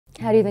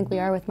How do you think we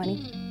are with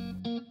money?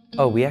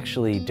 Oh, we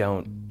actually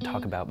don't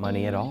talk about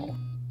money at all.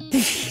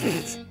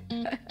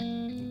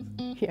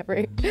 Yeah,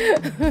 right.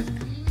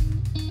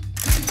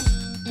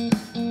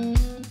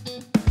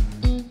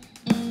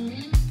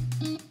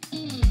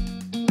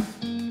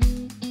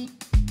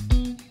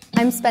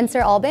 I'm Spencer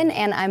Albin,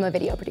 and I'm a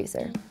video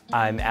producer.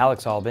 I'm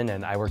Alex Albin,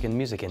 and I work in the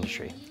music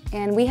industry.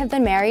 And we have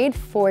been married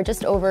for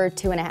just over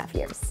 2.5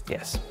 years.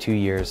 Yes, 2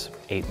 years,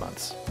 8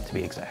 months, to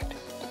be exact.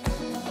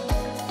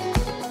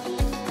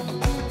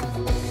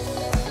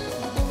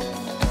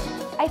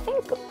 I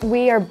think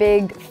we are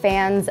big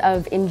fans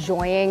of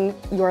enjoying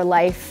your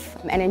life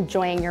and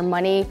enjoying your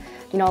money.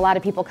 You know, a lot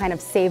of people kind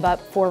of save up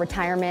for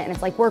retirement, and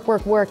it's like work,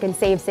 work, work, and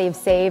save, save,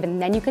 save,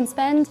 and then you can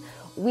spend.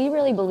 We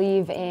really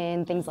believe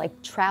in things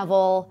like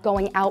travel,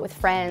 going out with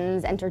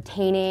friends,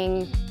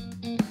 entertaining.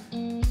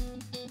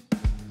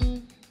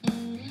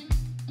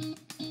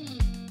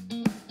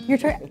 You're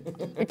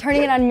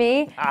turning it on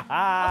me?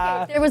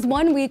 Okay, there was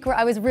one week where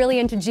I was really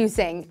into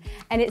juicing,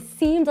 and it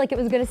seemed like it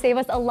was gonna save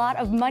us a lot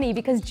of money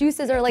because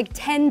juices are like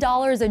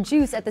 $10 a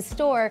juice at the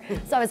store.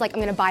 So I was like,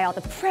 I'm gonna buy all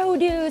the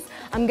produce,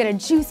 I'm gonna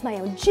juice my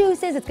own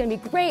juices, it's gonna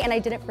be great, and I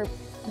did it for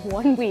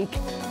 1 week.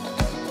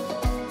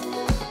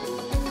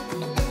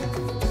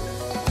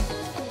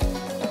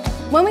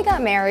 When we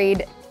got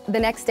married, the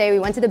next day we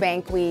went to the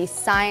bank, we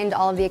signed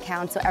all of the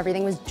accounts so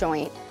everything was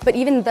joint. But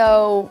even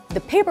though the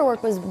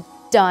paperwork was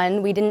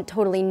done, we didn't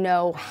totally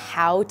know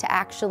how to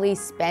actually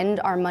spend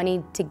our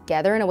money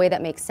together in a way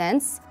that makes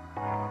sense.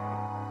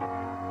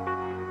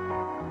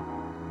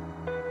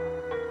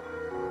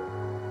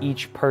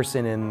 Each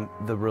person in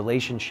the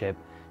relationship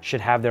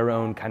should have their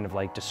own kind of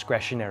like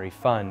discretionary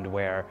fund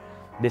where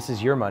this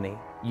is your money.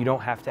 You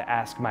don't have to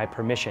ask my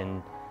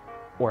permission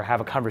or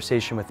have a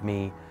conversation with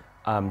me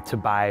to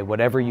buy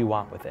whatever you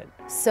want with it.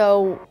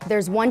 So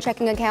there's one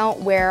checking account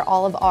where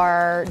all of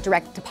our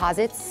direct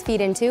deposits feed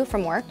into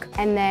from work,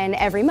 and then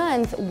every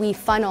month we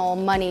funnel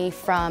money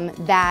from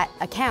that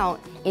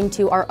account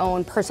into our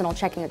own personal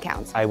checking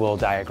accounts. I will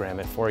diagram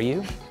it for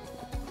you.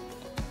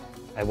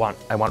 I want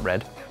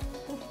red.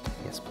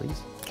 Yes,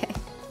 please. Okay.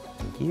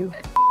 Thank you.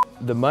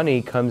 The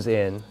money comes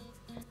in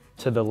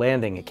to the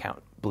landing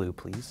account. Blue,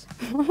 please.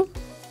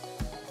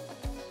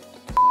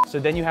 So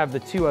then you have the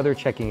 2 other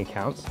checking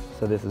accounts.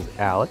 So this is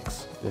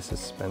Alex, this is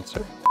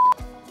Spencer.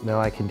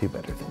 No, I can do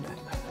better than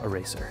that.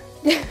 Eraser.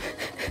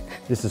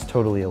 This is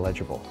totally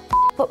illegible.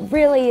 But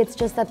really, it's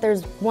just that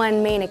there's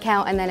one main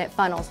account and then it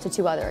funnels to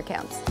 2 other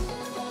accounts.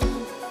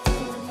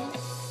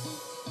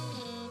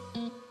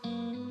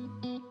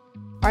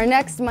 Our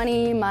next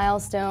money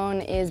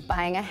milestone is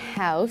buying a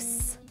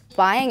house.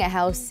 Buying a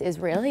house is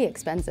really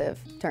expensive,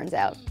 turns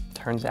out.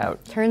 Turns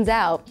out. Turns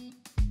out.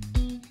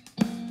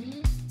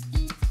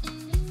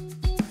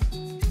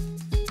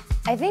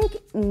 I think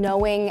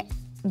knowing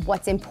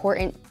what's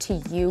important to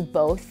you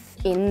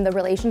both in the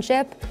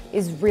relationship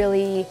is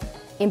really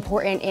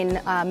important in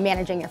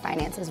managing your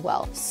finances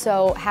well.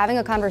 So having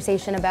a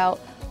conversation about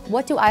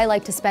what do I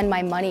like to spend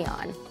my money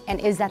on, and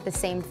is that the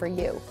same for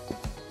you?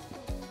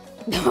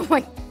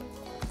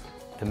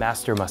 The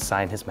master must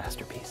sign his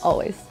masterpiece.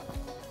 Always,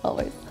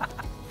 always.